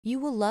You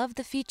will love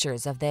the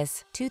features of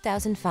this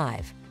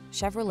 2005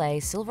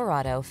 Chevrolet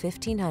Silverado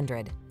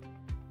 1500.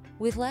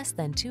 With less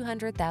than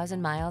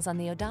 200,000 miles on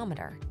the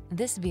odometer,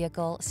 this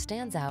vehicle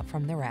stands out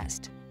from the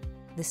rest.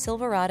 The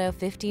Silverado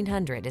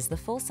 1500 is the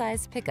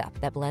full-size pickup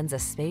that blends a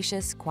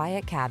spacious,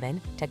 quiet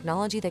cabin,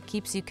 technology that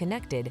keeps you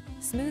connected,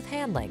 smooth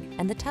handling,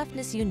 and the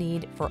toughness you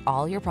need for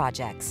all your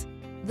projects.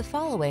 The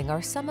following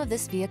are some of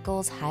this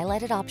vehicle's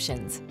highlighted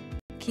options: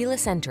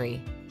 keyless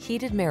entry,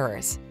 heated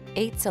mirrors,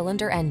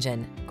 8-cylinder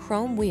engine,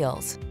 chrome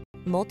wheels,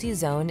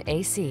 multi-zone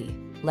AC,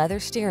 leather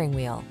steering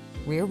wheel,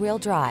 rear-wheel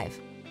drive,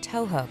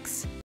 tow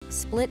hooks,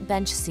 split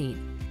bench seat,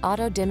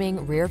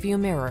 auto-dimming rear-view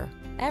mirror.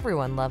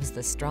 Everyone loves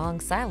the strong,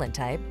 silent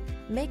type.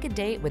 Make a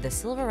date with a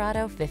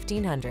Silverado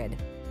 1500.